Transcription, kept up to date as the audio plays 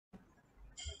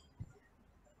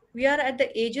We are at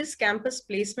the Aegis Campus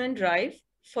Placement Drive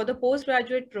for the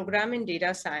postgraduate program in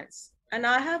data science. And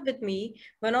I have with me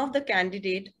one of the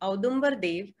candidate, Audumbar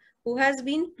Deo, who has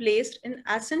been placed in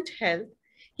Ascent Health.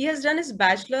 He has done his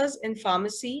bachelor's in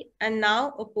pharmacy and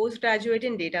now a postgraduate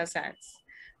in data science.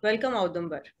 Welcome,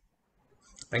 Audumbar.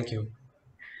 Thank you.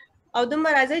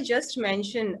 Audumbar, as I just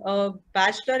mentioned, a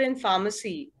bachelor in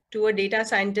pharmacy to a data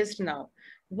scientist now.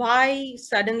 Why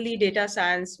suddenly data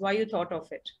science? Why you thought of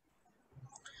it?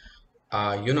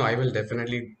 I will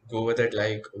definitely go with it.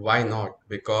 Like, why not?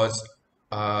 Because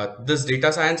this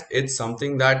data science, it's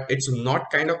something that it's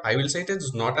not kind of, I will say it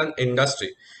is not an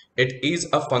industry. It is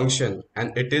a function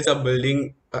and it is a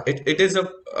building, it is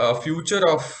a future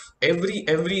of every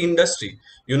industry.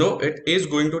 It is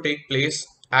going to take place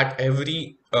at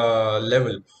every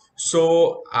level.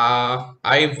 So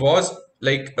I was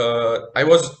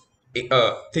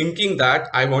thinking that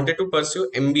I wanted to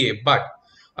pursue MBA, but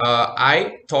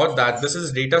I thought that this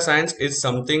is data science is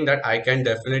something that I can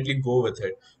definitely go with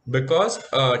it because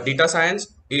data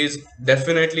science is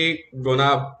definitely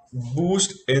gonna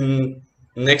boost in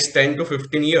next 10 to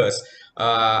 15 years.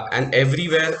 And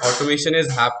everywhere automation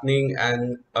is happening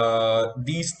and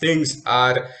these things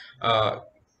are uh,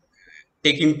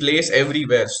 taking place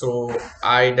everywhere. So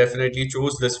I definitely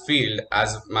chose this field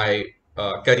as my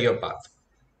career path.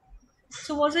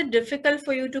 So was it difficult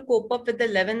for you to cope up with the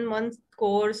 11-month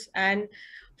course and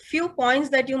few points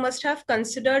that you must have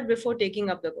considered before taking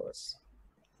up the course?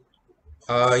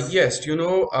 Yes,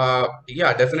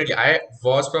 yeah, definitely. I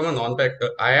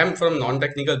am from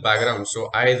non-technical background, so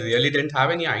I really didn't have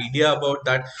any idea about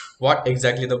that, what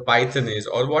exactly the Python is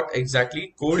or what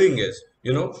exactly coding is.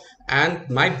 And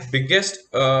my biggest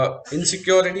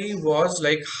insecurity was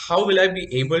like, how will I be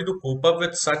able to cope up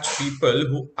with such people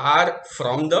who are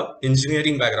from the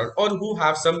engineering background or who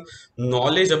have some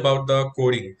knowledge about the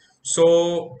coding?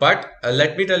 So, but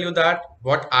let me tell you that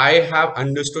what I have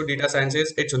understood data science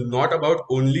is it's not about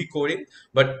only coding,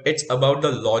 but it's about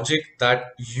the logic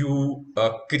that you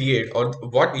create or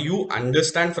what you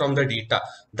understand from the data.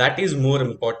 That is more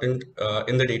important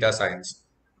in the data science.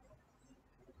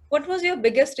 What was your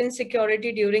biggest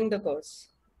insecurity during the course?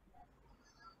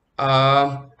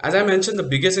 As I mentioned, the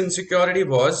biggest insecurity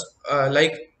was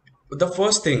like the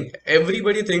first thing.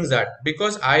 Everybody thinks that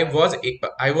because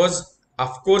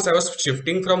of course, I was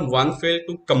shifting from one field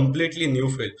to completely new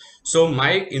field. So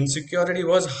my insecurity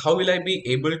was how will I be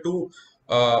able to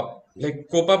like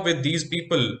cope up with these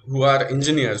people who are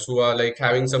engineers, who are like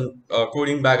having some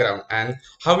coding background, and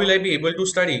how will I be able to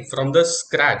study from the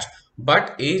scratch?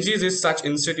 But AGs is such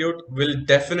institute will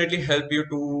definitely help you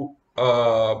to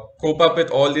cope up with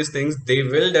all these things. They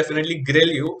will definitely grill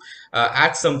you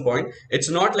at some point. It's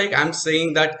not like I'm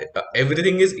saying that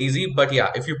everything is easy, but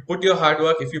yeah, if you put your hard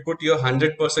work, if you put your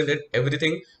 100% in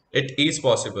everything, it is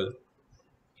possible.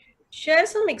 Share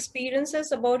some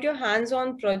experiences about your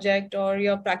hands-on project or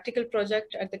your practical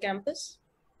project at the campus.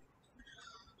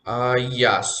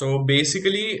 Yeah, so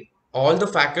basically, all the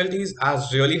faculties are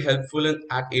really helpful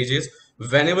at ages.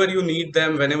 Whenever you need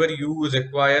them, whenever you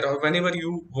require, or whenever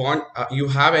you want, you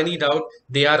have any doubt,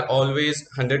 they are always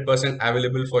 100%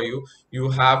 available for you. You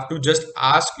have to just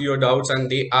ask your doubts, and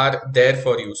they are there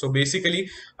for you. So basically,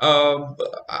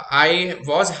 I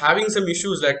was having some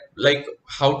issues like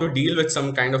how to deal with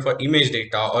some kind of a image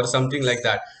data or something like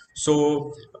that.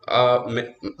 So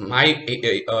my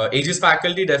ages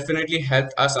faculty definitely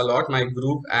helped us a lot, my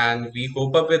group, and we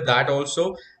cope up with that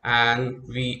also, and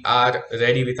we are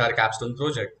ready with our capstone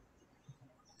project.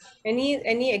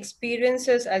 Any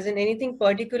experiences, as in anything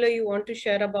particular you want to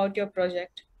share about your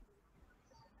project?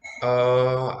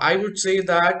 I would say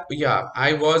that, yeah,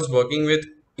 I was working with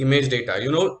image data.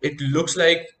 It looks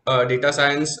like data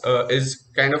science is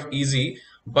kind of easy,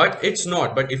 but it's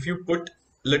not. But if you put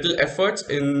little efforts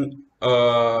in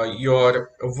your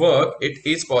work, it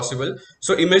is possible.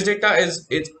 So image data is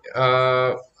it.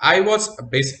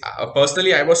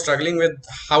 Personally, I was struggling with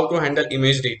how to handle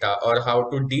image data or how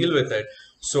to deal with it.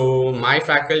 So my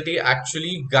faculty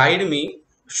actually guide me,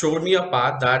 showed me a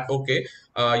path that okay,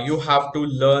 you have to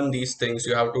learn these things,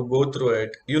 you have to go through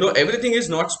it. Everything is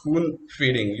not spoon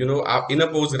feeding, in a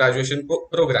post graduation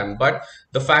program, but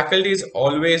the faculty is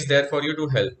always there for you to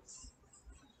help.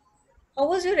 How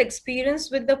was your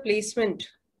experience with the placement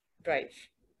drive?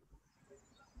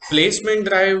 Placement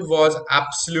drive was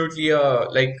absolutely a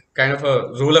like kind of a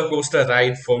roller coaster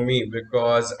ride for me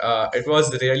because it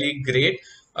was really great.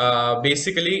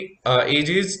 Basically,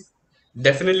 ages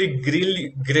definitely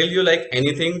grill you like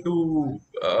anything to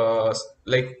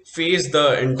like face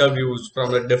the interviews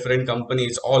from the different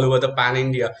companies all over the pan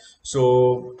India.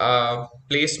 So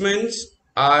placements.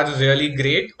 are really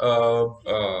great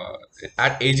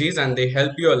at ages, and they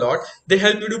help you a lot. They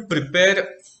help you to prepare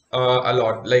a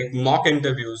lot, like mock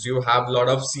interviews. You have a lot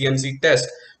of CMC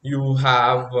tests. You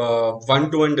have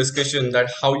one-to-one discussion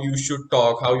that how you should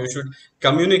talk, how you should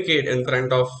communicate in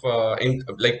front of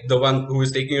like the one who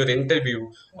is taking your interview.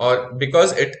 Or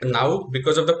because it now,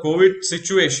 because of the COVID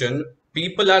situation,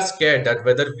 people are scared that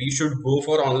whether we should go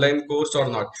for online course or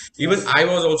not. Even I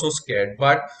was also scared,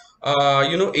 but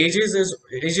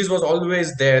ages was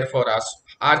always there for us.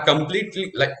 Our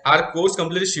course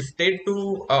completely shifted to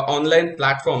online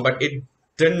platform, but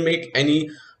didn't make any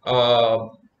uh,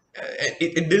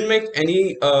 it didn't make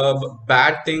any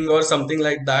bad thing or something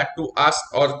like that to us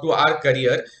or to our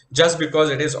career, just because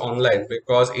it is online,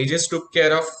 because ages took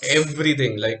care of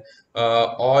everything, like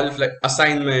all like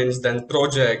assignments, then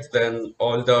projects, then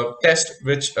all the tests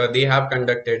which they have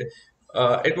conducted.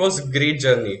 It was great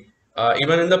journey.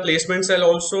 Even in the placement cell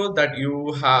also, that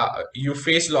you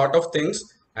face lot of things,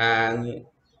 and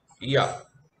yeah,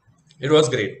 it was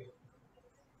great.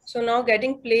 So now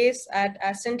getting placed at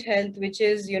Ascent Health, which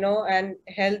is, an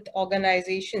health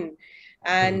organization,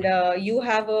 and you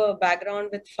have a background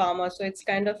with pharma, so it's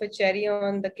kind of a cherry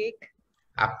on the cake.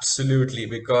 Absolutely,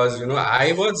 because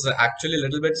I was actually a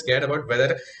little bit scared about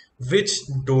whether which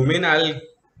domain I'll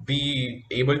be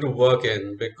able to work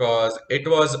in, because it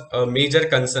was a major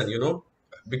concern,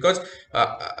 because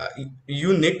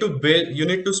you need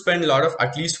to spend a lot of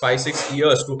at least 5 6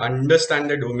 years to understand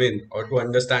the domain or to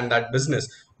understand that business.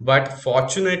 But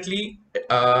fortunately,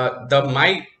 the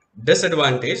my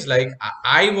disadvantage, like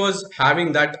I was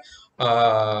having that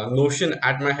notion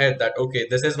at my head that okay,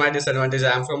 this is my disadvantage.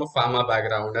 I'm from a pharma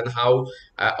background, and how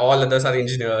all others are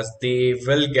engineers. They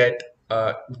will get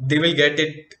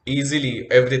it easily,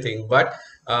 everything. But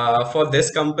for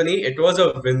this company, it was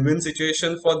a win-win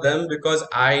situation for them, because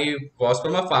I was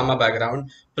from a pharma background.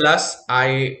 Plus,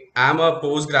 I am a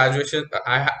post-graduation.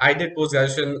 I did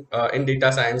post-graduation in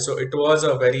data science, so it was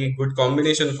a very good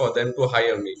combination for them to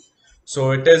hire me.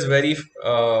 So it is very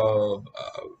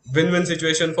win-win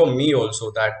situation for me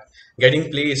also, that getting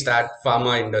placed at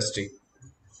pharma industry.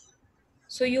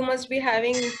 So you must be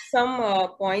having some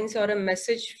points or a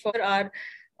message for our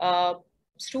uh,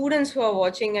 students who are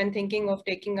watching and thinking of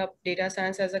taking up data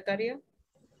science as a career.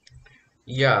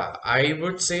 Yeah, I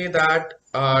would say that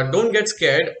don't get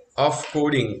scared of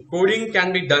coding. Coding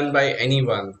can be done by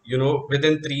anyone,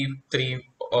 within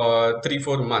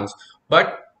 4 months.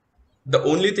 But the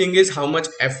only thing is how much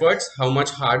efforts, how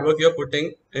much hard work you're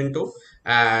putting into,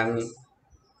 and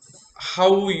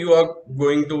how you are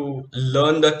going to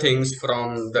learn the things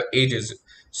from the ages.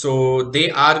 So they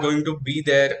are going to be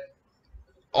there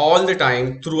all the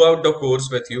time throughout the course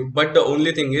with you, but the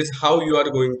only thing is how you are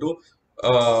going to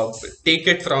uh, take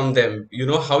it from them,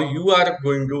 how you are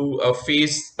going to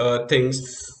face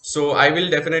things. So I will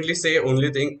definitely say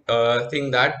only thing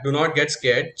that do not get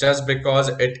scared just because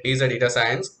it is a data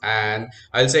science. And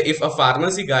I'll say if a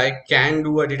pharmacy guy can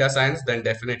do a data science, then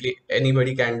definitely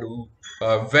anybody can do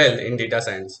well in data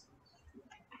science.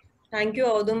 Thank you,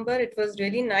 Audumbar. It was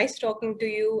really nice talking to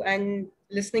you and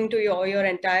listening to your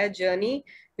entire journey.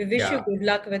 We wish you Yeah, good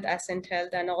luck with Ascent Health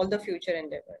and all the future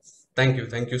endeavors.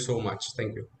 thank you so much,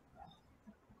 thank you.